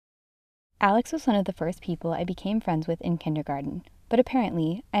Alex was one of the first people I became friends with in kindergarten, but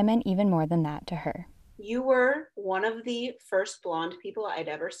apparently I meant even more than that to her. You were one of the first blonde people I'd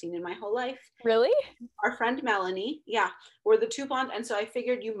ever seen in my whole life. Really? Our friend Melanie, yeah, we're the two blonde, and so I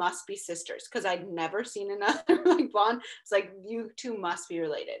figured you must be sisters because I'd never seen another like blonde. It's like you two must be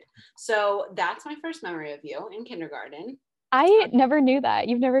related. So that's my first memory of you in kindergarten. I never knew that.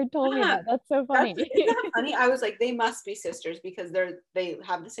 You've never told me Yeah, that. That's so that's funny. isn't that funny? I was like, they must be sisters because they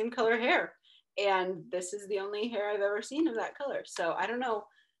have the same color hair, and this is the only hair I've ever seen of that color. So I don't know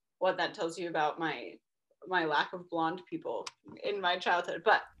what that tells you about my lack of blonde people in my childhood,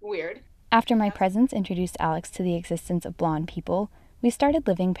 but weird. After my presence introduced Alex to the existence of blonde people, we started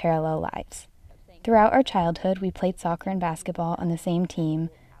living parallel lives. Throughout our childhood, we played soccer and basketball on the same team,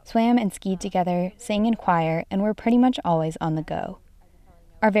 swam and skied together, sang in choir, and were pretty much always on the go.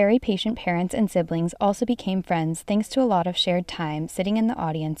 Our very patient parents and siblings also became friends thanks to a lot of shared time sitting in the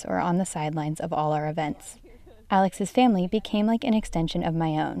audience or on the sidelines of all our events. Alex's family became like an extension of my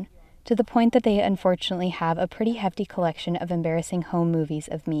own, to the point that they unfortunately have a pretty hefty collection of embarrassing home movies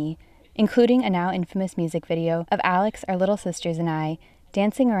of me, including a now infamous music video of Alex, our little sisters, and I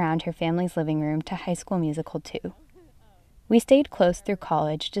dancing around her family's living room to High School Musical 2. We stayed close through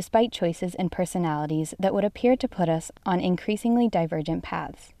college despite choices and personalities that would appear to put us on increasingly divergent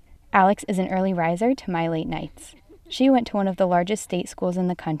paths. Alex is an early riser to my late nights. She went to one of the largest state schools in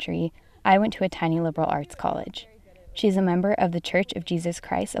the country. I went to a tiny liberal arts college. She is a member of the Church of Jesus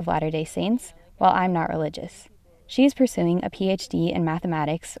Christ of Latter-day Saints, while I'm not religious. She is pursuing a PhD in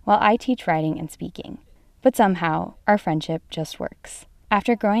mathematics while I teach writing and speaking. But somehow, our friendship just works.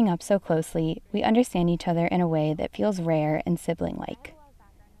 After growing up so closely, we understand each other in a way that feels rare and sibling-like.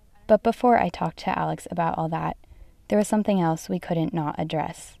 But before I talked to Alex about all that, there was something else we couldn't not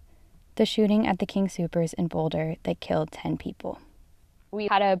address. The shooting at the King Soopers in Boulder that killed 10 people. We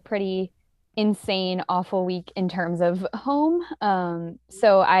had a pretty insane, awful week in terms of home.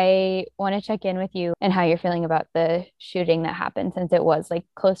 So I want to check in with you and how you're feeling about the shooting that happened since it was like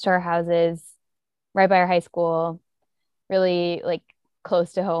close to our houses, right by our high school, really like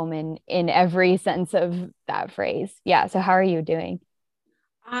close to home in every sense of that phrase. Yeah. So how are you doing?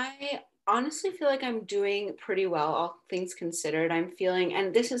 I honestly feel like I'm doing pretty well, all things considered. I'm feeling,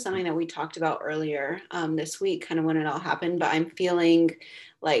 and this is something that we talked about earlier this week, kind of when it all happened, but I'm feeling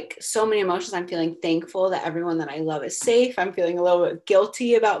like so many emotions. I'm feeling thankful that everyone that I love is safe. I'm feeling a little bit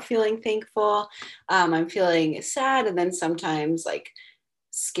guilty about feeling thankful. I'm feeling sad, and then sometimes like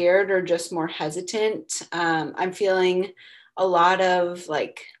scared or just more hesitant. I'm feeling a lot of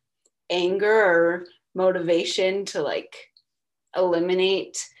like anger or motivation to like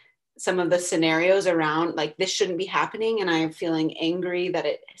eliminate some of the scenarios around like this shouldn't be happening, and I'm feeling angry that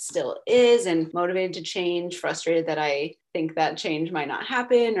it still is and motivated to change, frustrated that I think that change might not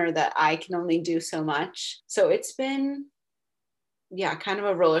happen or that I can only do so much. So it's been, yeah, kind of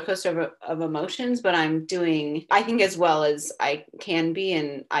a roller coaster of emotions, but I'm doing, I think, as well as I can be,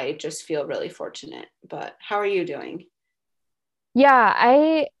 and I just feel really fortunate. But how are you doing? Yeah,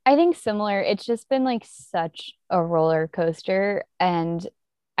 I think similar. It's just been like such a roller coaster and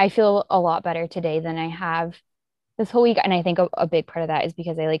I feel a lot better today than I have this whole week. And I think a big part of that is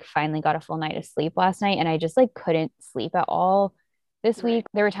because I like finally got a full night of sleep last night and I just like couldn't sleep at all this Right. week.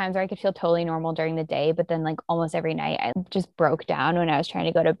 There were times where I could feel totally normal during the day, but then like almost every night I just broke down when I was trying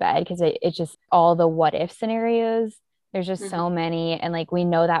to go to bed because it's just all the what if scenarios. There's just Mhm. so many. And like we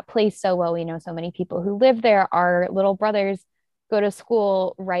know that place so well. We know so many people who live there. Our little brothers go to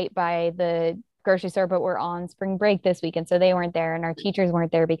school right by the grocery store, but we're on spring break this week. And so they weren't there and our teachers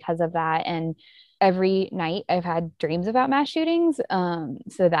weren't there because of that. And every night I've had dreams about mass shootings.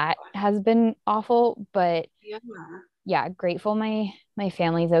 So that has been awful. But Yeah. yeah, grateful my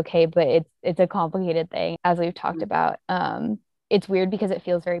family's okay, but it's a complicated thing as we've talked about. It's weird because it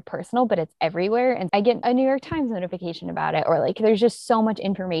feels very personal, but it's everywhere. And I get a New York Times notification about it, or like there's just so much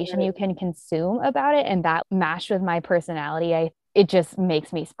information you can consume about it. And that mashed with my personality, it just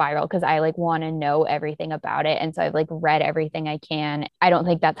makes me spiral because I like want to know everything about it. And so I've like read everything I can. I don't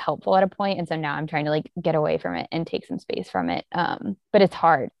think that's helpful at a point. And so now I'm trying to like get away from it and take some space from it. But it's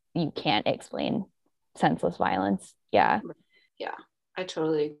hard. You can't explain senseless violence. Yeah. Yeah, I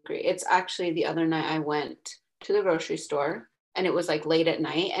totally agree. It's actually the other night I went to the grocery store and it was like late at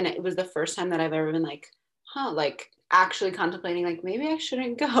night, and it was the first time that I've ever been like, huh, like actually contemplating like maybe I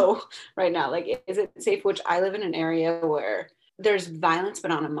shouldn't go right now. Like, is it safe? Which I live in an area where there's violence,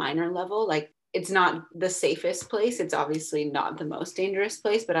 but on a minor level. Like, it's not the safest place. It's obviously not the most dangerous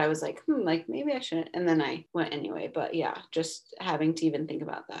place, but I was like, like maybe I shouldn't. And then I went anyway. But yeah, just having to even think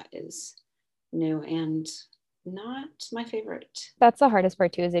about that is new and not my favorite. That's the hardest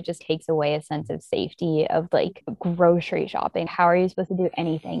part too, is it just takes away a sense of safety of like grocery shopping. How are you supposed to do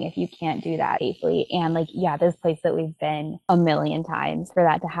anything if you can't do that safely? And like, yeah, this place that we've been a million times, for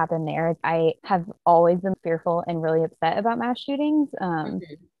that to happen there, I have always been fearful and really upset about mass shootings. Mhm.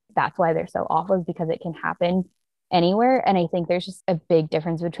 That's why they're so awful, is because it can happen anywhere. And I think there's just a big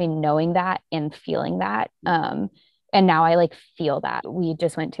difference between knowing that and feeling that. And now I like feel that. We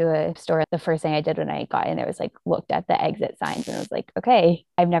just went to a store. The first thing I did when I got in there was like looked at the exit signs and I was like, okay,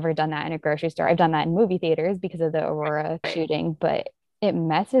 I've never done that in a grocery store. I've done that in movie theaters because of the Aurora Right. shooting, but it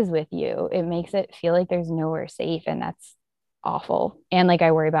messes with you. It makes it feel like there's nowhere safe. And that's awful. And like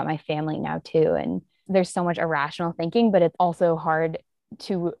I worry about my family now too. And there's so much irrational thinking, but it's also hard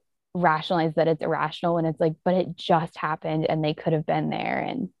to rationalize that it's irrational when it's like, but it just happened and they could have been there.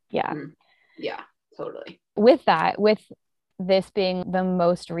 And yeah, Mhm. Yeah, totally. with that, with this being the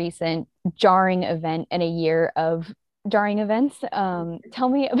most recent jarring event in a year of jarring events, tell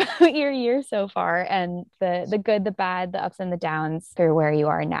me about your year so far and the good, the bad, the ups and the downs through where you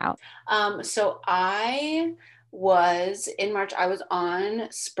are now. So I was in March, I was on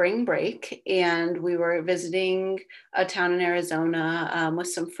spring break and we were visiting a town in Arizona with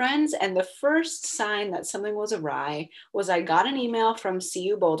some friends. And the first sign that something was awry was I got an email from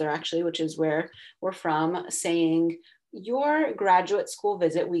CU Boulder, actually, which is where we're from, saying, your graduate school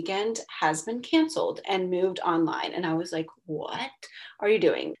visit weekend has been canceled and moved online. And I was like, what are you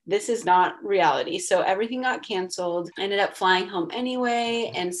doing? This is not reality. So everything got canceled. I ended up flying home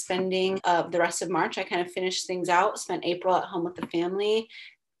anyway and spending the rest of March. I kind of finished things out, spent April at home with the family,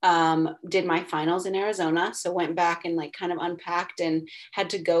 did my finals in Arizona. So went back and like kind of unpacked and had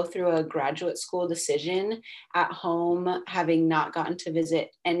to go through a graduate school decision at home, having not gotten to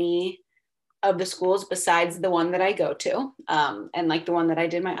visit any of the schools besides the one that I go to, and like the one that I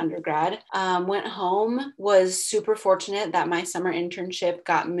did my undergrad. Went home, was super fortunate that my summer internship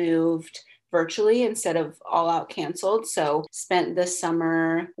got moved virtually instead of all out canceled. So spent this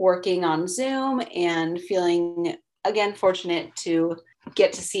summer working on Zoom and feeling again fortunate to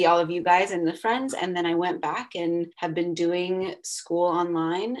get to see all of you guys and the friends. And then I went back and have been doing school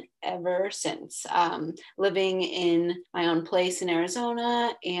online ever since, living in my own place in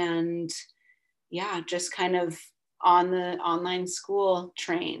Arizona and yeah, just kind of on the online school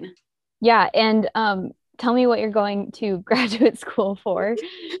train. Yeah. And tell me what you're going to graduate school for,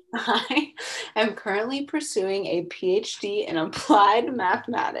 I am currently pursuing a PhD in applied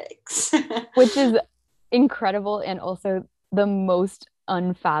mathematics. which is incredible and also the most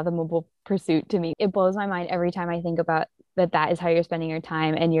unfathomable pursuit to me. It blows my mind every time I think about that that is how you're spending your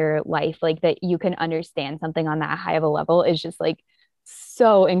time and your life, like that you can understand something on that high of a level is just like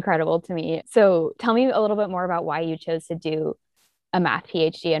so incredible to me. So tell me a little bit more about why you chose to do a math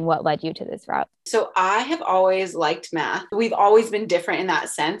PhD and what led you to this route. So I have always liked math. We've always been different in that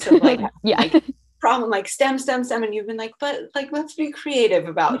sense of like, Yeah. like problem like STEM, and you've been like, but like let's be creative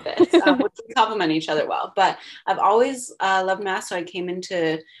about this, which we complement each other well. But I've always loved math, so I came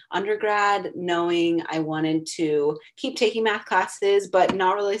into undergrad knowing I wanted to keep taking math classes, but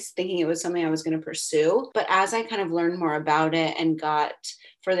not really thinking it was something I was going to pursue. But as I kind of learned more about it and got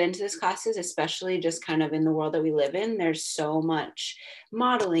further into this classes, especially just kind of in the world that we live in, there's so much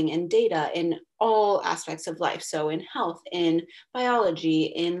modeling and data in all aspects of life. So in health, in biology,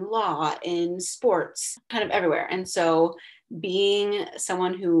 in law, in sports, kind of everywhere. And so being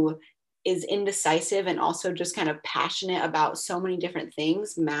someone who is indecisive and also just kind of passionate about so many different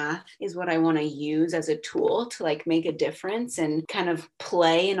things, math is what I want to use as a tool to like make a difference and kind of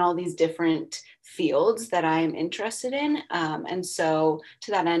play in all these different fields that I'm interested in. And so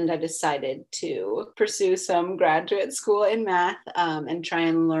to that end, I decided to pursue some graduate school in math, and try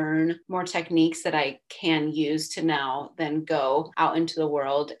and learn more techniques that I can use to now then go out into the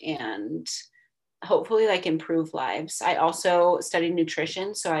world and hopefully like improve lives. I also studied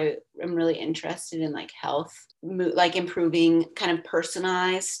nutrition, so I am really interested in like health, like improving kind of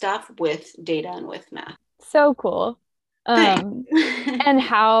personalized stuff with data and with math. So cool. Thanks. Um, and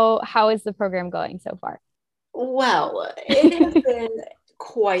how is the program going so far? Well, it has been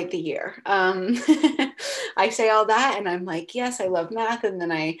quite the year. I say all that and I'm like, yes, I love math. And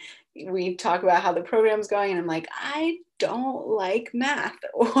then we talk about how the program's going and I'm like, I don't like math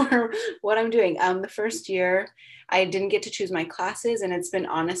or what I'm doing. The first year I didn't get to choose my classes and it's been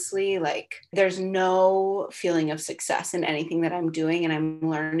honestly like there's no feeling of success in anything that I'm doing and I'm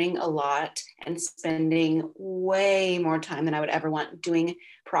learning a lot and spending way more time than I would ever want doing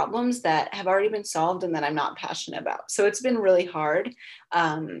problems that have already been solved and that I'm not passionate about. So it's been really hard.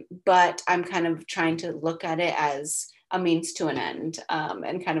 But I'm kind of trying to look at it as a means to an end,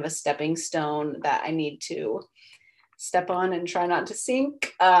 and kind of a stepping stone that I need to step on and try not to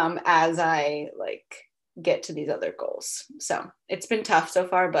sink as I like get to these other goals. So it's been tough so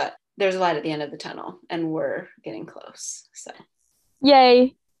far, but there's a light at the end of the tunnel and we're getting close. So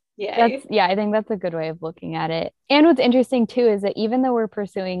Yay. yay. I think that's a good way of looking at it. And what's interesting too is that even though we're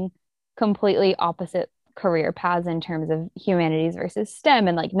pursuing completely opposite career paths in terms of humanities versus STEM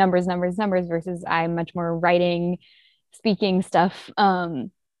and like numbers versus I'm much more writing, speaking stuff.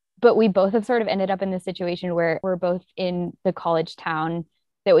 But we both have sort of ended up in this situation where we're both in the college town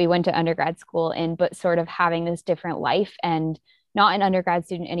that we went to undergrad school in, but sort of having this different life and not an undergrad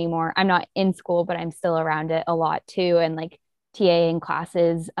student anymore. I'm not in school, but I'm still around it a lot too. And like TAing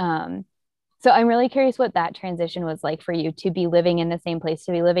classes. So I'm really curious what that transition was like for you to be living in the same place,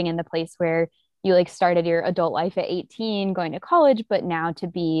 to be living in the place where you like started your adult life at 18, going to college, but now to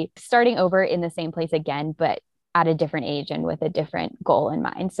be starting over in the same place again, but at a different age and with a different goal in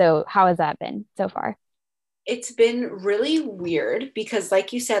mind. So how has that been so far? It's been really weird because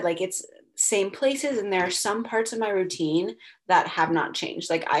like you said, like it's same places and there are some parts of my routine that have not changed.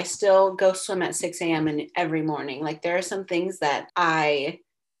 Like I still go swim at 6 a.m. and every morning. Like there are some things that I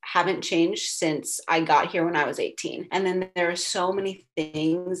haven't changed since I got here when I was 18. And then there are so many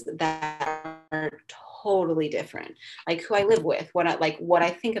things that are totally different. Like who I live with, what I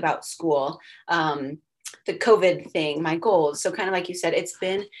think about school, the COVID thing, my goals. So kind of like you said, it's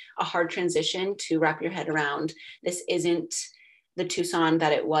been a hard transition to wrap your head around. This isn't the Tucson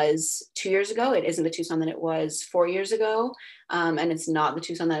that it was 2 years ago. It isn't the Tucson that it was 4 years ago. And it's not the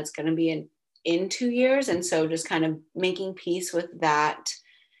Tucson that it's going to be in 2 years. And so just kind of making peace with that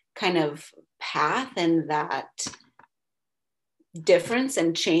kind of path and that difference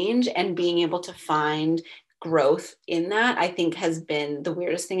and change and being able to find growth in that, I think has been the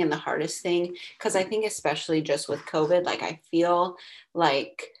weirdest thing and the hardest thing. Because I think especially just with COVID, like I feel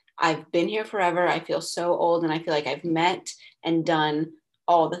like I've been here forever. I feel so old and I feel like I've met and done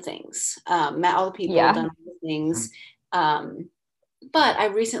all the things, met all the people, Yeah. done all the things. But I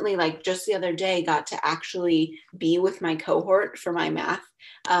recently, like just the other day, got to actually be with my cohort for my math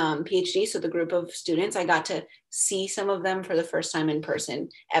PhD. So the group of students, I got to see some of them for the first time in person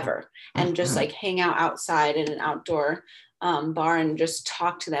ever and just like hang out outside in an outdoor bar and just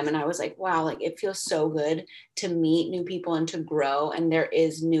talk to them. And I was like, wow, like it feels so good to meet new people and to grow. And there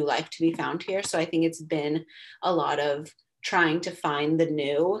is new life to be found here. So I think it's been a lot of trying to find the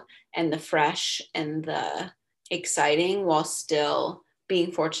new and the fresh and the exciting while still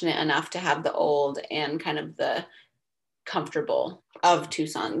being fortunate enough to have the old and kind of the comfortable of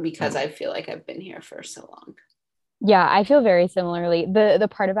Tucson because I feel like I've been here for so long. Yeah, I feel very similarly. The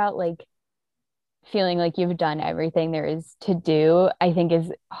part about like feeling like you've done everything there is to do, I think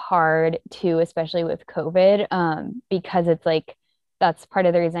is hard too, especially with COVID. Because it's like that's part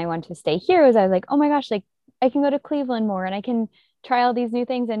of the reason I wanted to stay here was I was like, oh my gosh, like I can go to Cleveland more and I can try all these new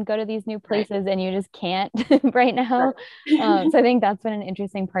things and go to these new places and you just can't right now. So I think that's been an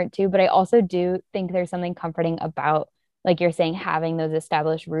interesting part too. But I also do think there's something comforting about, like you're saying, having those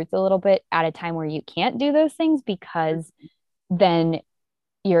established roots a little bit at a time where you can't do those things because then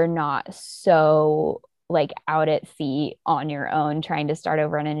you're not so like out at sea on your own trying to start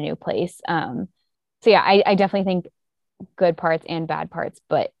over in a new place. So yeah, I definitely think good parts and bad parts,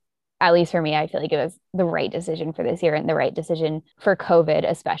 but at least for me, I feel like it was the right decision for this year and the right decision for COVID,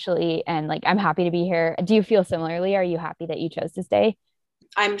 especially. And like, I'm happy to be here. Do you feel similarly? Are you happy that you chose to stay?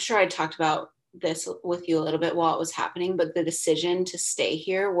 I'm sure I talked about this with you a little bit while it was happening, but the decision to stay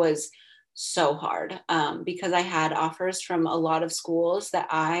here was so hard because I had offers from a lot of schools that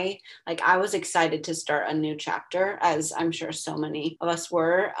I was excited to start a new chapter, as I'm sure so many of us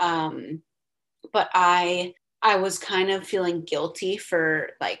were. But I was kind of feeling guilty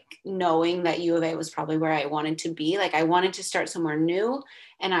for like knowing that U of A was probably where I wanted to be. Like I wanted to start somewhere new.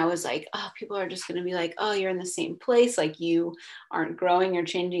 And I was like, oh, people are just going to be like, oh, you're in the same place. Like you aren't growing or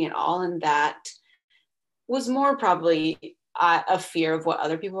changing at all. And that was more probably a fear of what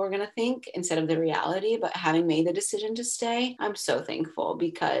other people were going to think instead of the reality. But having made the decision to stay, I'm so thankful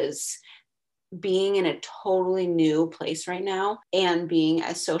because being in a totally new place right now and being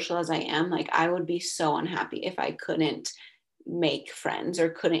as social as I am, like I would be so unhappy if I couldn't make friends or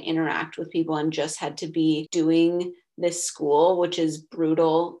couldn't interact with people and just had to be doing this school, which is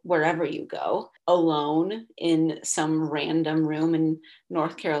brutal wherever you go, alone in some random room in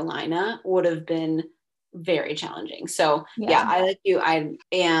North Carolina would have been very challenging. So yeah, I like you. I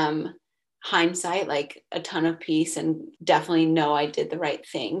am hindsight, like a ton of peace and definitely know I did the right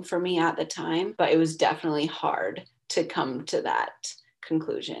thing for me at the time, but it was definitely hard to come to that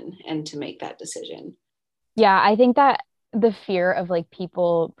conclusion and to make that decision. Yeah, I think that the fear of like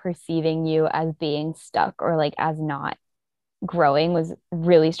people perceiving you as being stuck or like as not growing was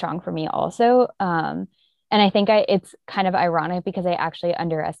really strong for me also. And I think it's kind of ironic because I actually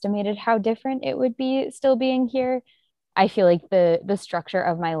underestimated how different it would be still being here. I feel like the structure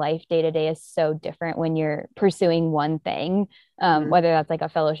of my life day to day is so different when you're pursuing one thing, Mhm. whether that's like a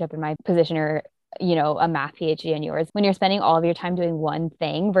fellowship in my position or a math PhD in yours. When you're spending all of your time doing one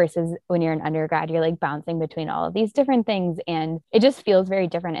thing versus when you're an undergrad, you're like bouncing between all of these different things, and it just feels very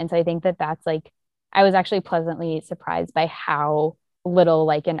different. And so I think that that's like I was actually pleasantly surprised by how little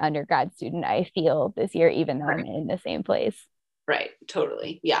like an undergrad student I feel this year, even though I'm Right. in the same place. Right.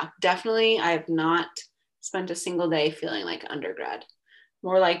 Totally. Yeah, definitely. I have not spent a single day feeling like undergrad.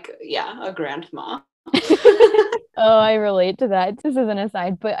 More like, yeah, a grandma. Oh, I relate to that. This is an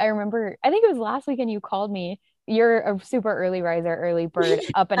aside, but I remember, I think it was last weekend you called me. You're a super early riser, early bird,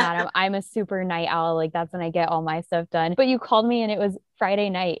 up and at 'em. I'm a super night owl. Like that's when I get all my stuff done. But you called me and it was Friday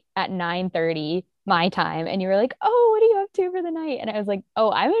night at 9:30 my time. And you were like, "Oh, what are you up to for the night?" And I was like,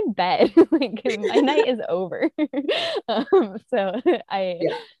 "Oh, I'm in bed. Like my night is over." So I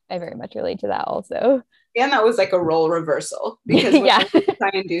Yeah. I very much relate to that also. And that was like a role reversal because Yeah. whenever you try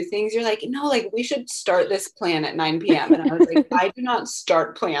and do things, you're like, no, like we should start this plan at 9 p.m. And I was like, I do not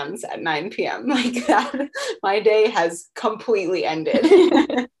start plans at 9 p.m. Like that. My day has completely ended.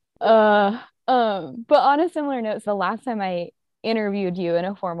 But on a similar note, so the last time I interviewed you in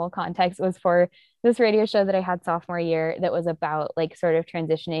a formal context was for this radio show that I had sophomore year that was about like sort of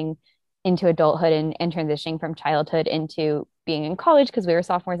transitioning into adulthood and transitioning from childhood into being in college because we were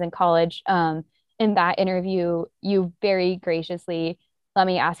sophomores in college. In that interview, you very graciously let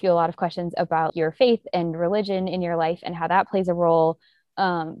me ask you a lot of questions about your faith and religion in your life and how that plays a role.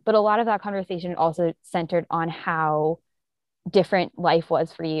 But a lot of that conversation also centered on how different life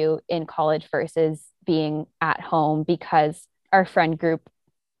was for you in college versus being at home because our friend group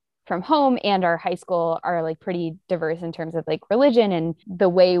from home and our high school are like pretty diverse in terms of like religion and the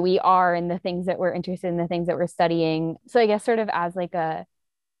way we are and the things that we're interested in, the things that we're studying. So I guess sort of as like a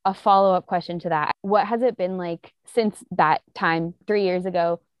follow-up question to that, what has it been like since that time 3 years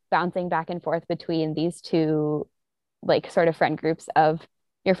ago, bouncing back and forth between these two like sort of friend groups of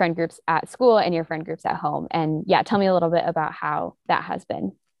your friend groups at school and your friend groups at home? And yeah, tell me a little bit about how that has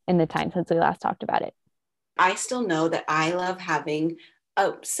been in the time since we last talked about it. I still know that I love having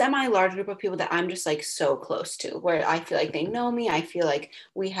a semi large group of people that I'm just like so close to, where I feel like they know me. I feel like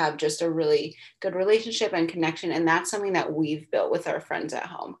we have just a really good relationship and connection. And that's something that we've built with our friends at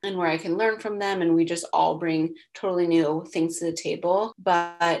home and where I can learn from them. And we just all bring totally new things to the table.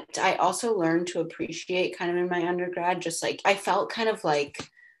 But I also learned to appreciate kind of in my undergrad, just like I felt kind of like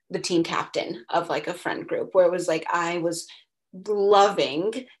the team captain of like a friend group where it was like I was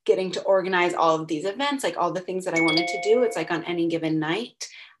loving getting to organize all of these events, like all the things that I wanted to do. It's like on any given night,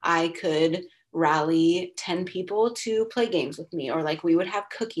 I could rally 10 people to play games with me, or like we would have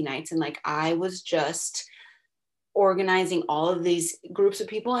cookie nights. And like I was just organizing all of these groups of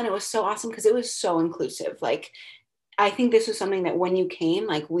people. And it was so awesome because it was so inclusive. Like, I think this was something that when you came,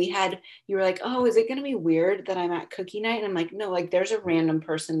 like you were like, oh, is it going to be weird that I'm at cookie night? And I'm like, no, like there's a random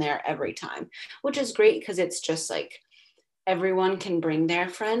person there every time, which is great because it's just like, everyone can bring their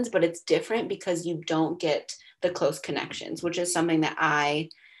friends, but it's different because you don't get the close connections, which is something that I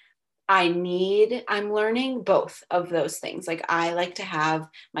need. I'm learning both of those things. Like I like to have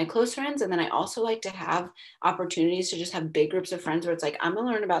my close friends, and then I also like to have opportunities to just have big groups of friends where it's like I'm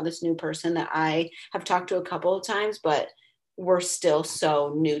gonna learn about this new person that I have talked to a couple of times, but we're still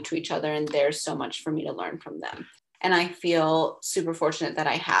so new to each other and there's so much for me to learn from them. And I feel super fortunate that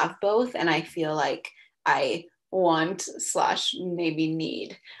I have both. And I feel like I want slash maybe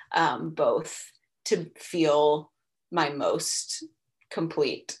need both to feel my most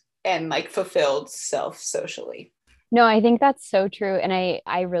complete and like fulfilled self socially. No, I think that's so true. And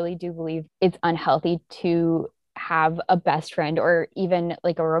I really do believe it's unhealthy to have a best friend or even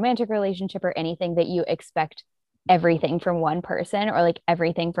like a romantic relationship or anything that you expect everything from one person or like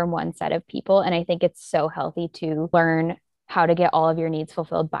everything from one set of people. And I think it's so healthy to learn how to get all of your needs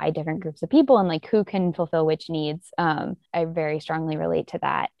fulfilled by different groups of people and like who can fulfill which needs. I very strongly relate to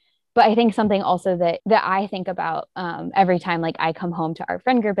that. But I think something also that I think about every time like I come home to our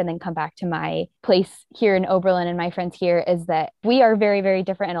friend group and then come back to my place here in Oberlin and my friends here is that we are very, very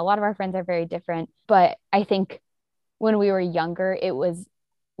different and a lot of our friends are very different. But I think when we were younger, it was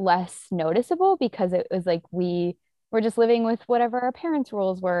less noticeable because it was like we were just living with whatever our parents'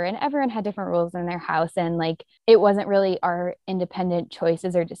 rules were, and everyone had different rules in their house. And like it wasn't really our independent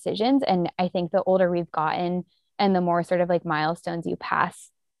choices or decisions. And I think the older we've gotten and the more sort of like milestones you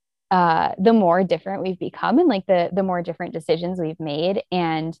pass the more different we've become and like the more different decisions we've made.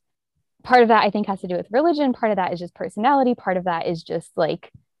 And part of that I think has to do with religion. Part of that is just personality. Part of that is just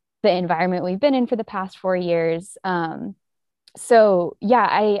like the environment we've been in for the past 4 years. So yeah,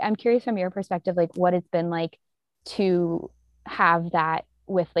 I'm curious from your perspective, like what it's been like to have that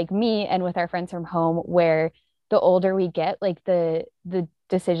with like me and with our friends from home, where the older we get, like the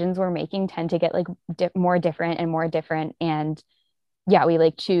decisions we're making tend to get like more different and more different. And yeah, we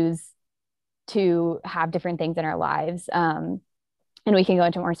like choose to have different things in our lives. And we can go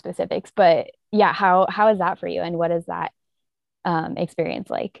into more specifics, but yeah, how is that for you, and what is that experience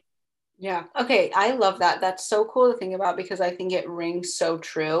like? Yeah. Okay. I love that. That's so cool to think about because I think it rings so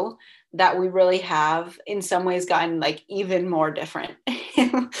true that we really have, in some ways, gotten like even more different,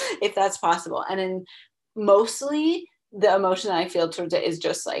 if that's possible. And in mostly the emotion that I feel towards it is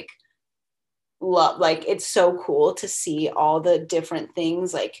just like love. Like it's so cool to see all the different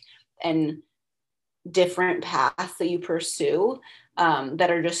things, like, and different paths that you pursue that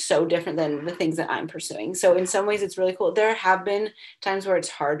are just so different than the things that I'm pursuing. So in some ways, it's really cool. There have been times where it's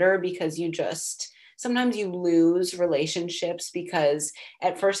harder because you just sometimes you lose relationships because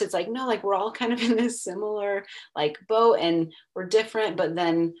at first it's like, no, like we're all kind of in this similar like boat and we're different. But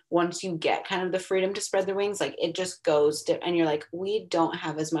then once you get kind of the freedom to spread the wings, like it just goes and you're like, we don't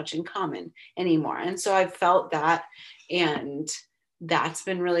have as much in common anymore. And so I've felt that. And that's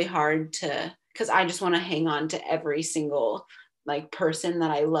been really hard to, because I just want to hang on to every single like person that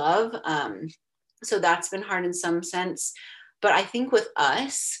I love. So that's been hard in some sense. But I think with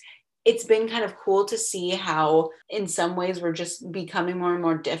us, it's been kind of cool to see how in some ways we're just becoming more and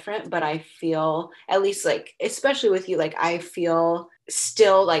more different. But I feel, at least like, especially with you, like I feel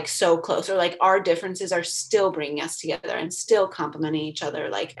still like so close, or like our differences are still bringing us together and still complementing each other,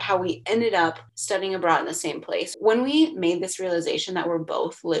 like how we ended up studying abroad in the same place. When we made this realization that we're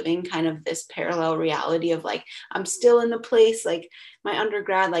both living kind of this parallel reality of like, I'm still in the place, like my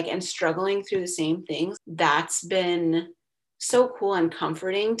undergrad, like, and struggling through the same things, that's been so cool and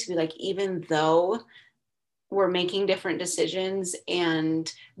comforting to be like, even though we're making different decisions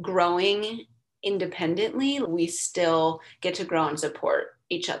and growing independently, we still get to grow and support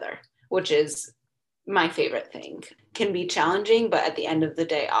each other, which is my favorite thing. Can be challenging, but at the end of the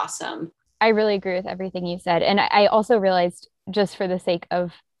day, awesome. I really agree with everything you said. And I also realized, just for the sake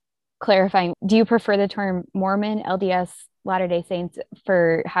of clarifying, do you prefer the term Mormon, LDS, Latter-day Saints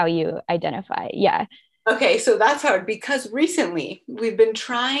for how you identify? Yeah. Okay, so that's hard because recently we've been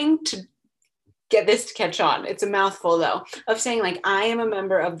trying to get this to catch on. It's a mouthful though, of saying like, I am a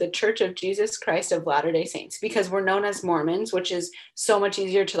member of the Church of Jesus Christ of Latter-day Saints, because we're known as Mormons, which is so much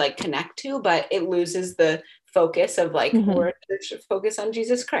easier to like connect to, but it loses the focus of like, Mm-hmm. we're a church focus on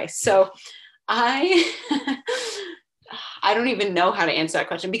Jesus Christ. So I I don't even know how to answer that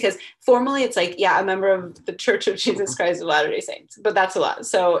question, because formally it's like, yeah, a member of the Church of Jesus Christ of Latter-day Saints, but that's a lot.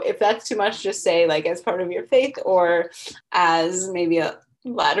 So if that's too much, just say like as part of your faith or as maybe a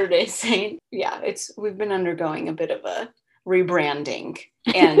Latter-day Saint. Yeah, it's, we've been undergoing a bit of a rebranding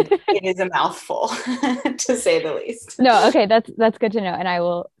and it is a mouthful to say the least. No, okay, that's good to know, and I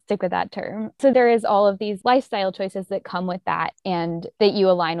will stick with that term. So there is all of these lifestyle choices that come with that and that you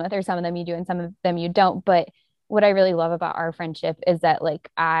align with, or some of them you do and some of them you don't. But what I really love about our friendship is that like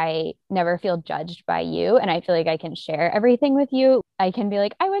I never feel judged by you, and I feel like I can share everything with you. I can be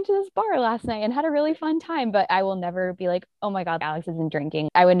like, I went to this bar last night and had a really fun time, but I will never be like, oh my God, Alex isn't drinking.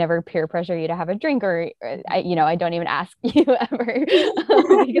 I would never peer pressure you to have a drink, or I don't even ask you ever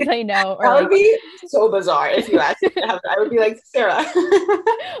because I know, or That would like be so bizarre if you asked me to have that. I would be like, Sarah.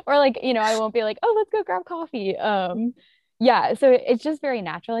 or like, I won't be like, oh, let's go grab coffee. Yeah, so it's just very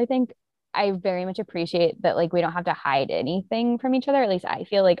natural, I think. I very much appreciate that like we don't have to hide anything from each other. At least I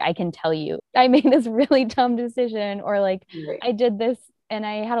feel like I can tell you I made this really dumb decision, or like Right. I did this and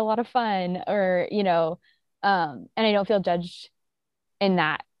I had a lot of fun, or and I don't feel judged in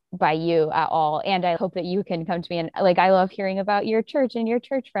that by you at all. And I hope that you can come to me, and like I love hearing about your church and your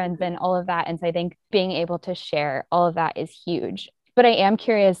church friends and all of that. And so I think being able to share all of that is huge. But I am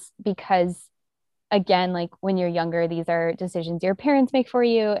curious because, again, like when you're younger, these are decisions your parents make for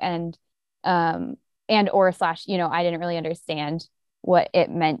you, um and or slash, I didn't really understand what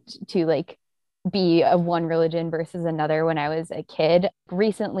it meant to like be of one religion versus another when I was a kid.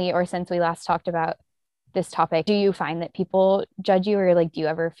 Recently, or since we last talked about this topic, do you find that people judge you, or like do you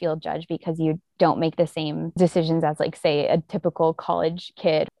ever feel judged because you don't make the same decisions as like say a typical college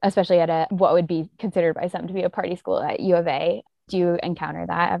kid, especially at a what would be considered by some to be a party school at U of A? Do you encounter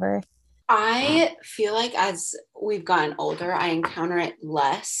that ever? I feel like as we've gotten older, I encounter it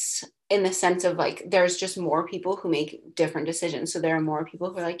less. in the sense of like there's just more people who make different decisions. So there are more people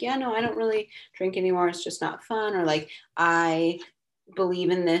who are like, yeah, no, I don't really drink anymore, it's just not fun, or like I believe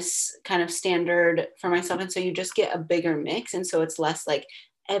in this kind of standard for myself. And so you just get a bigger mix, and so it's less like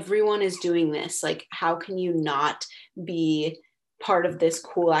everyone is doing this, like how can you not be part of this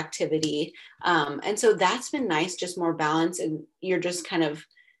cool activity. And so that's been nice, just more balance, and you're just kind of,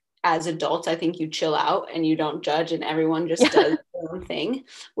 as adults, I think you chill out and you don't judge, and everyone just Yeah. does their own thing,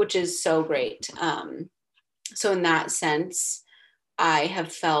 which is so great. So in that sense, I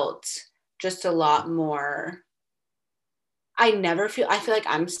have felt just a lot more. I feel like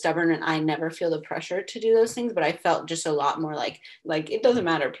I'm stubborn and I never feel the pressure to do those things, but I felt just a lot more like it doesn't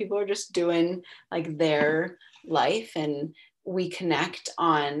matter. People are just doing like their life, and we connect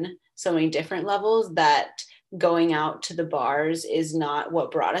on so many different levels that going out to the bars is not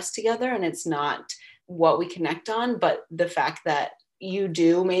what brought us together, and it's not what we connect on, but the fact that you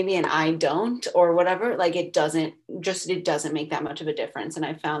do maybe and I don't, or whatever, like it doesn't make that much of a difference. And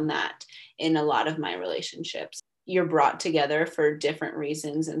I found that in a lot of my relationships, you're brought together for different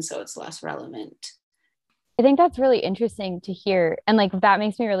reasons, and so it's less relevant. I think that's really interesting to hear. And like that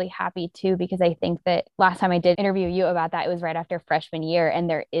makes me really happy too, because I think that last time I did interview you about that, it was right after freshman year. And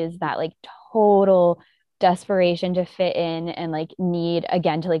there is that like total desperation to fit in and like need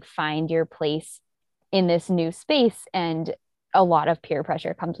again to like find your place in this new space. And a lot of peer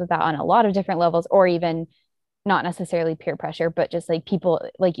pressure comes with that on a lot of different levels, or even not necessarily peer pressure, but just like people,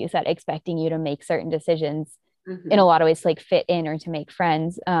 like you said, expecting you to make certain decisions in Mm-hmm. a lot of ways to like fit in or to make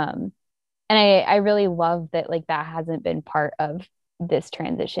friends. And I really love that like that hasn't been part of this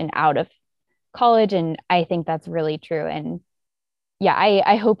transition out of college. And I think that's really true. And yeah,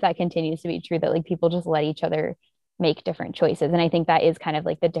 I hope that continues to be true, that like people just let each other make different choices. And I think that is kind of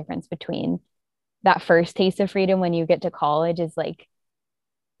like the difference between that first taste of freedom when you get to college is like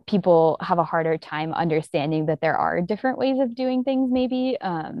people have a harder time understanding that there are different ways of doing things maybe,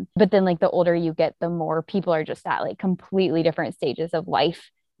 but then like the older you get, the more people are just at like completely different stages of life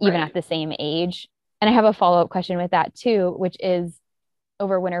even Right. at the same age. And I have a follow-up question with that too, which is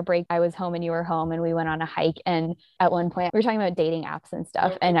over winter break I was home and you were home and we went on a hike, and at one point we were talking about dating apps and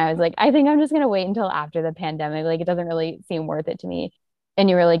stuff, and I was like, I think I'm just going to wait until after the pandemic, like it doesn't really seem worth it to me. And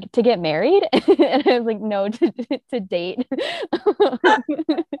you were like, to get married? And I was like, no, to date.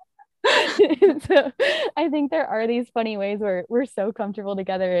 So I think there are these funny ways where we're so comfortable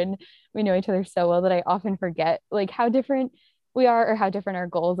together and we know each other so well that I often forget like how different we are or how different our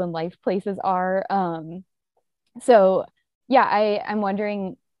goals and life places are. So yeah, I'm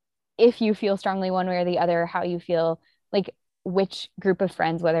wondering if you feel strongly one way or the other, how you feel like which group of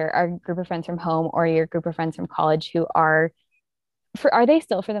friends, whether our group of friends from home or your group of friends from college who are they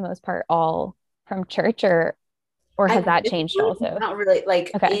still for the most part all from church, or I has that miss changed it, also? not really,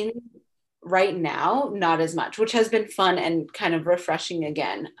 like Okay. in right now, not as much, which has been fun and kind of refreshing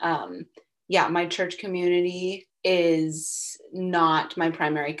again. Yeah, my church community is not my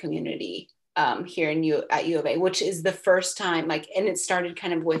primary community here at U of A, which is the first time, like, and it started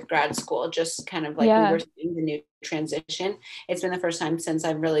kind of with grad school, just kind of like we Yeah. were in the new transition. It's been the first time since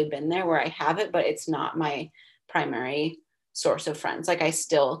I've really been there where I have it, but it's not my primary source of friends. Like, I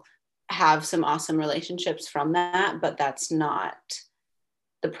still have some awesome relationships from that, but that's not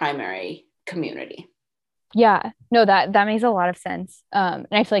the primary community. Yeah, no, that makes a lot of sense. And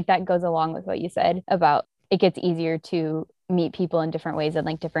I feel like that goes along with what you said about it gets easier to meet people in different ways and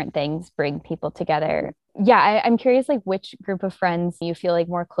like different things bring people together. Yeah, I'm curious like which group of friends you feel like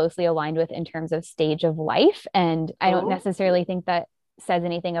more closely aligned with in terms of stage of life. And I don't Oh, necessarily think that says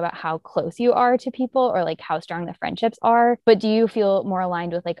anything about how close you are to people or like how strong the friendships are, but do you feel more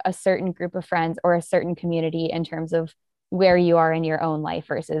aligned with like a certain group of friends or a certain community in terms of where you are in your own life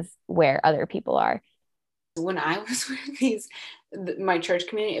versus where other people are? when I was with my church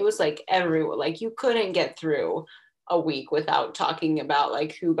community, it was like everyone, like you couldn't get through a week without talking about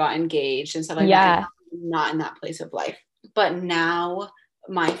like who got engaged and stuff like that. And Yeah. I'm not in that place of life. But now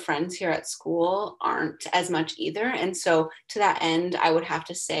my friends here at school aren't as much either. And so to that end, I would have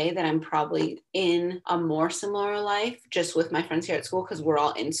to say that I'm probably in a more similar life just with my friends here at school because we're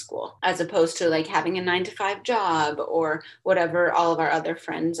all in school, as opposed to like having a 9 to 5 job or whatever all of our other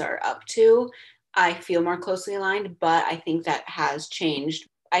friends are up to. I feel more closely aligned, but I think that has changed.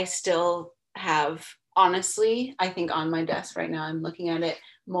 I still have, honestly, I think on my desk right now, I'm looking at it,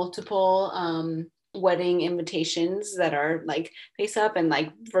 multiple wedding invitations that are like face up, and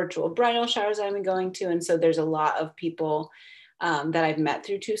like virtual bridal showers I've been going to. And so there's a lot of people that I've met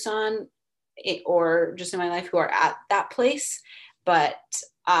through Tucson or just in my life who are at that place, but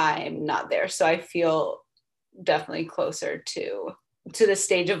I'm not there. So I feel definitely closer to to the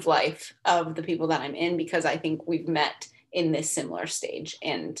stage of life of the people that I'm in, because I think we've met in this similar stage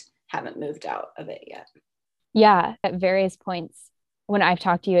and haven't moved out of it yet. Yeah, at various points when I've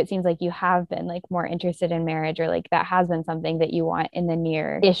talked to you, it seems like you have been like more interested in marriage, or like that has been something that you want in the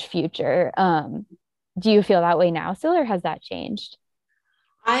near-ish future. Do you feel that way now still, or has that changed?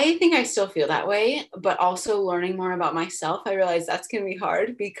 I think I still feel that way, but also learning more about myself, I realize that's going to be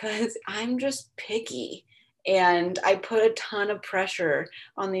hard because I'm just picky. And I put a ton of pressure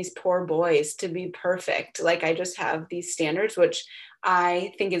on these poor boys to be perfect. Like, I just have these standards, which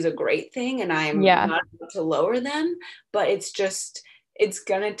I think is a great thing. And I'm Yeah. not about to lower them, but it's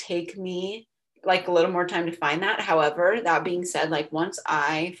going to take me like a little more time to find that. However, that being said, like once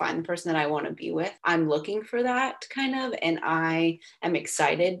I find the person that I want to be with, I'm looking for that kind of, and I am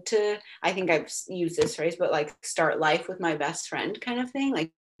excited to, I think I've used this phrase, but like start life with my best friend kind of thing.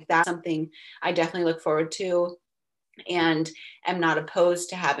 Like that's something I definitely look forward to and am not opposed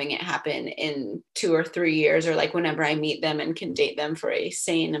to having it happen in 2 or 3 years, or like whenever I meet them and can date them for a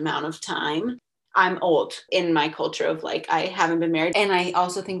sane amount of time. I'm old in my culture of like, I haven't been married. And I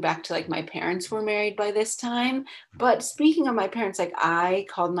also think back to like my parents were married by this time. But speaking of my parents, like I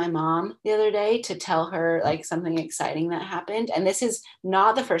called my mom the other day to tell her like something exciting that happened. And this is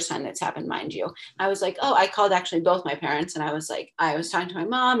not the first time that's happened, mind you. I was like, oh, I called actually both my parents. And I was like, I was talking to my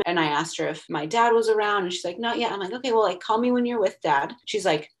mom and I asked her if my dad was around. And she's like, not yet. I'm like, okay, well, like call me when you're with dad. She's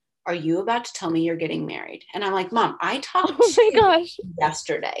like, are you about to tell me you're getting married? And I'm like, Mom, I talked Oh to my you gosh.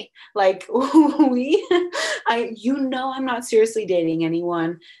 yesterday. Like you know, I'm not seriously dating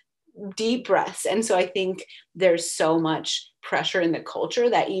anyone. Deep breaths. And so I think there's so much pressure in the culture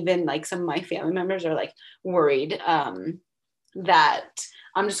that even like some of my family members are like worried that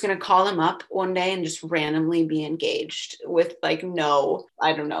I'm just going to call them up one day and just randomly be engaged with like no,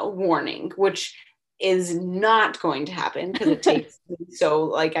 I don't know, warning, which is not going to happen because it takes me so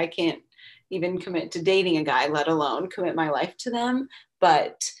like I can't even commit to dating a guy, let alone commit my life to them.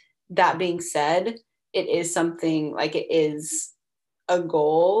 But that being said, it is something like it is a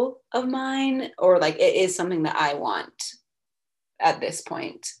goal of mine, or like it is something that I want at this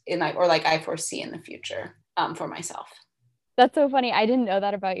point in like, or like I foresee in the future for myself. That's so funny. I didn't know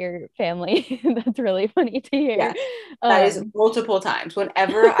that about your family. That's really funny to hear. Yes, that is Um, multiple times.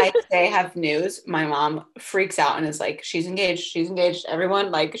 Whenever I say have news, my mom freaks out and is like, she's engaged, she's engaged.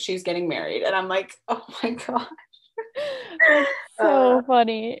 Everyone, like, she's getting married. And I'm like, oh my God. that's Uh, so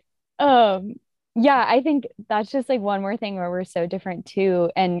funny. Um, yeah, I think that's just like one more thing where we're so different too,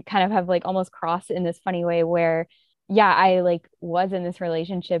 and kind of have like almost crossed in this funny way where, yeah, I like was in this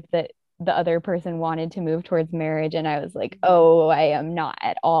relationship that the other person wanted to move towards marriage, and I was like, oh, I am not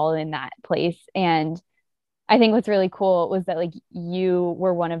at all in that place. And I think what's really cool was that like you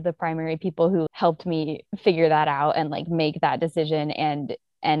were one of the primary people who helped me figure that out and like make that decision and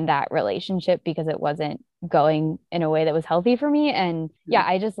end that relationship because it wasn't going in a way that was healthy for me. And yeah,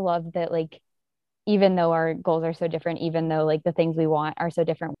 I just love that like even though our goals are so different, even though like the things we want are so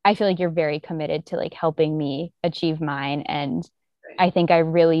different, I feel like you're very committed to like helping me achieve mine. And I think I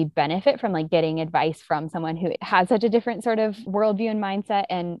really benefit from like getting advice from someone who has such a different sort of worldview and mindset.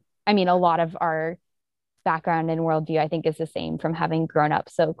 And I mean, a lot of our background and worldview, I think, is the same from having grown up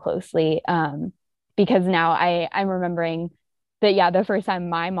so closely. Because now I'm remembering that, yeah, the first time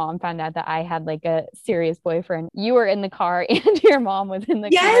my mom found out that I had like a serious boyfriend, you were in the car and your mom was in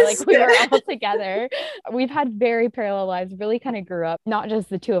the car. yes. Like we were all together. We've had very parallel lives, really kind of grew up, not just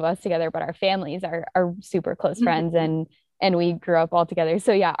the two of us together, but our families are super close friends and we grew up all together.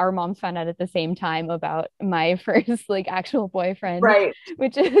 So yeah, our moms found out at the same time about my first like actual boyfriend, Right.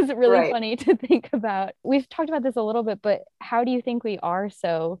 which is really Right. funny to think about. We've talked about this a little bit, but how do you think we are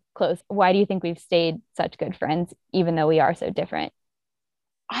so close? Why do you think we've stayed such good friends, even though we are so different?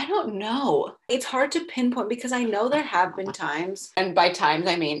 I don't know. It's hard to pinpoint because I know there have been times, and by times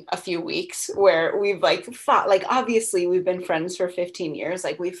I mean a few weeks, where we've like fought. Like, obviously, we've been friends for 15 years.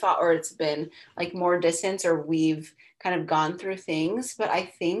 Like, we've fought, or it's been like more distance, or we've kind of gone through things. But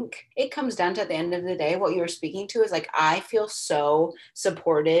I think it comes down to at the end of the day, what you were speaking to is like, I feel so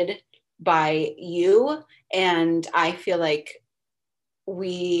supported by you. And I feel like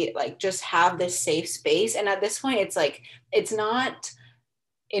we like just have this safe space. And at this point, it's like, it's not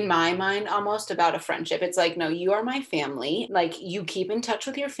in my mind almost about a friendship. It's like, no, you are my family. Like, you keep in touch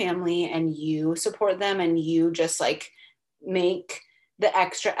with your family and you support them and you just like make the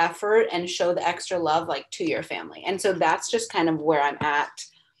extra effort and show the extra love like to your family. And so that's just kind of where I'm at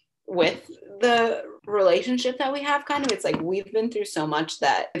with the relationship that we have. Kind of, it's like we've been through so much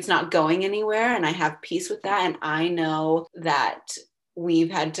that it's not going anywhere, and I have peace with that. And I know that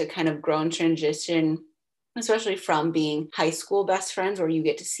we've had to kind of grow and transition especially from being high school best friends where you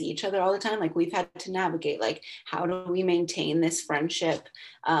get to see each other all the time. Like we've had to navigate, like, how do we maintain this friendship,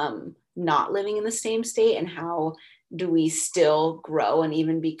 not living in the same state, and how do we still grow and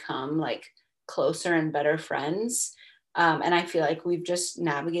even become like closer and better friends. And I feel like we've just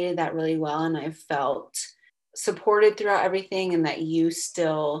navigated that really well, and I've felt supported throughout everything, and that you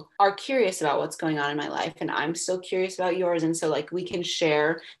still are curious about what's going on in my life and I'm still curious about yours. And so like we can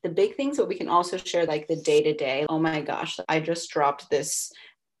share the big things, but we can also share like the day to day. Oh my gosh, I just dropped this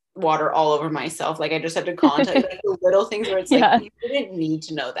water all over myself. Like I just had to call and tell you, like the little things where it's Yeah. like you didn't need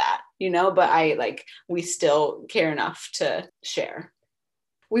to know that, but I like we still care enough to share.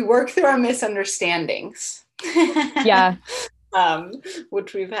 We work through our misunderstandings. Yeah. um,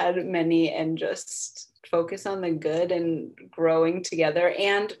 which we've had many, and just focus on the good and growing together.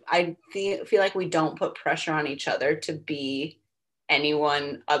 And I feel like we don't put pressure on each other to be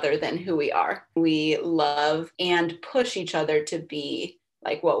anyone other than who we are. We love and push each other to be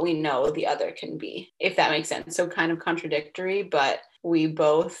like what we know the other can be, if that makes sense. So kind of contradictory, but we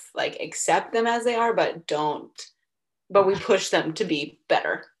both like accept them as they are, but we push them to be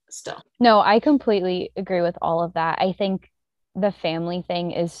better still. No, I completely agree with all of that. I think the family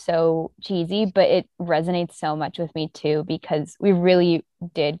thing is so cheesy, but it resonates so much with me too, because we really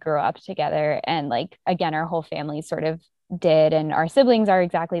did grow up together. And like, again, our whole family sort of did, and our siblings are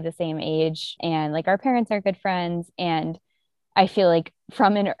exactly the same age, and like our parents are good friends. And I feel like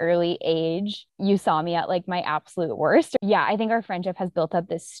from an early age, you saw me at like my absolute worst. Yeah, I think our friendship has built up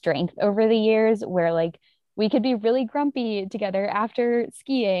this strength over the years where like we could be really grumpy together after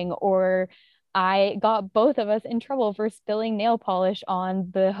skiing, or I got both of us in trouble for spilling nail polish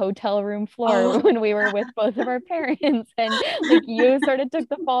on the hotel room floor Oh, when we were with both of our parents. And like you sort of took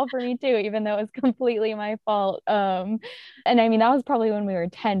the fall for me too, even though it was completely my fault. And I mean, that was probably when we were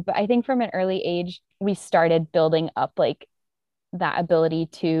 10, but I think from an early age, we started building up like that ability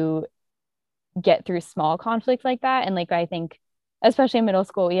to get through small conflicts like that. And like I think especially in middle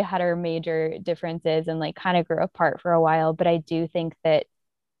school we had our major differences and like kind of grew apart for a while, but I do think that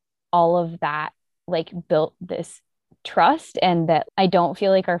all of that like built this trust, and that I don't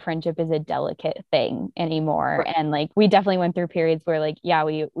feel like our friendship is a delicate thing anymore. right. And like we definitely went through periods where like yeah,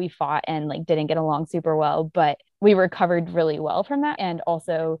 we fought and like didn't get along super well, but we recovered really well from that. And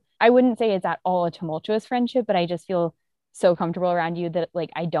also I wouldn't say it's at all a tumultuous friendship, but I just feel so comfortable around you that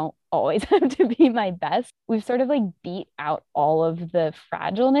like I don't always have to be my best. We've sort of like beat out all of the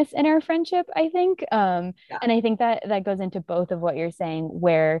fragileness in our friendship, I think. Yeah. And I think that that goes into both of what you're saying,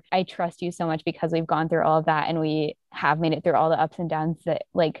 where I trust you so much because we've gone through all of that and we have made it through all the ups and downs, that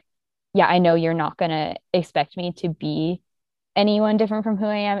like, yeah, I know you're not going to expect me to be anyone different from who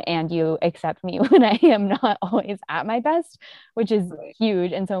I am, and you accept me when I am not always at my best, which is Right.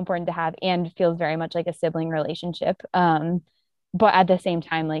 huge and so important to have, and feels very much like a sibling relationship. But at the same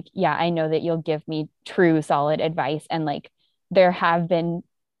time, like, yeah, I know that you'll give me true solid advice. And like, there have been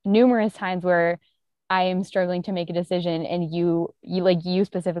numerous times where I am struggling to make a decision, and you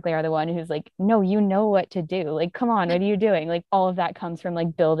specifically are the one who's like, no, you know what to do. Like, come on, what are you doing? Like, all of that comes from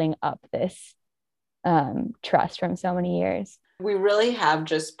like building up this trust from so many years. We really have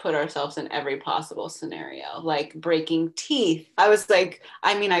just put ourselves in every possible scenario, like breaking teeth. I was like,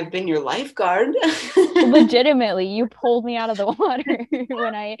 I mean, I've been your lifeguard. Legitimately, you pulled me out of the water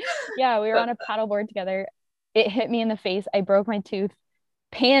when yeah, we were on a paddleboard together. It hit me in the face. I broke my tooth,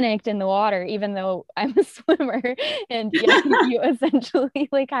 panicked in the water, even though I'm a swimmer. And yeah, you essentially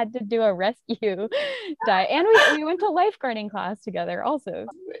like had to do a rescue dive. And we went to lifeguarding class together also.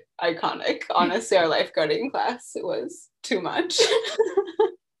 Iconic. Honestly, our lifeguarding class, it was too much.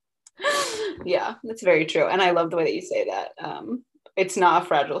 Yeah, that's very true. And I love the way that you say that. It's not a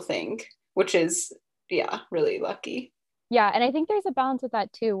fragile thing, which is, yeah, really lucky. Yeah, and I think there's a balance with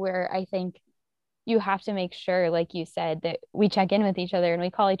that too, where I think you have to make sure, like you said, that we check in with each other and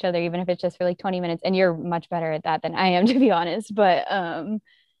we call each other, even if it's just for like 20 minutes. And you're much better at that than I am, to be honest. But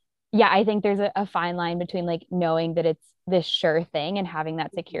yeah, I think there's a fine line between like knowing that it's this sure thing and having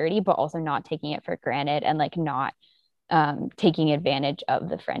that security, but also not taking it for granted and like not taking advantage of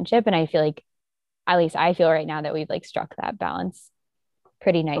the friendship. And I feel like, at least I feel right now, that we've like struck that balance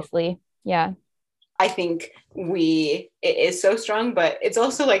pretty nicely. Yeah. I think it is so strong, but it's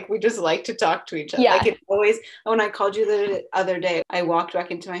also like we just like to talk to each other. Yeah. Like it's always, when I called you the other day, I walked back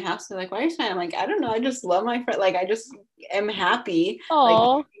into my house. They're like, why are you smiling? I'm like, I don't know. I just love my friend. Like I just am happy. Like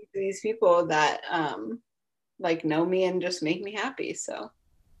Oh, these people that like know me and just make me happy. So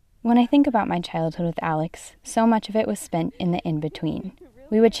when I think about my childhood with Alex, so much of it was spent in the in between.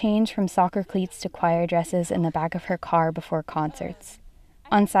 We would change from soccer cleats to choir dresses in the back of her car before concerts.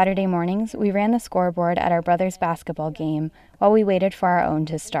 On Saturday mornings, we ran the scoreboard at our brother's basketball game while we waited for our own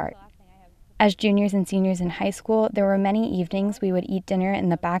to start. As juniors and seniors in high school, there were many evenings we would eat dinner in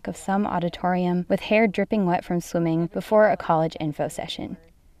the back of some auditorium with hair dripping wet from swimming before a college info session.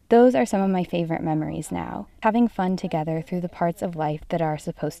 Those are some of my favorite memories now, having fun together through the parts of life that are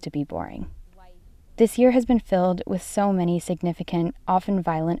supposed to be boring. This year has been filled with so many significant, often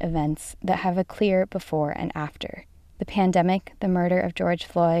violent events that have a clear before and after. The pandemic, the murder of George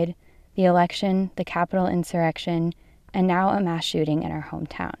Floyd, the election, the Capitol insurrection, and now a mass shooting in our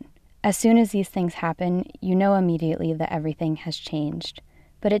hometown. As soon as these things happen, you know immediately that everything has changed,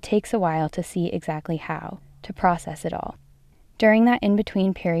 but it takes a while to see exactly how, to process it all. During that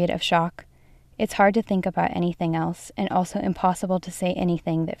in-between period of shock, it's hard to think about anything else and also impossible to say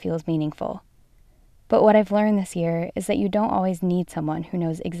anything that feels meaningful. But what I've learned this year is that you don't always need someone who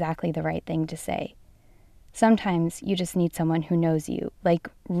knows exactly the right thing to say. Sometimes you just need someone who knows you, like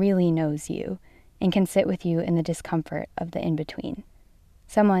really knows you, and can sit with you in the discomfort of the in-between.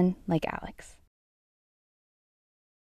 Someone like Alex.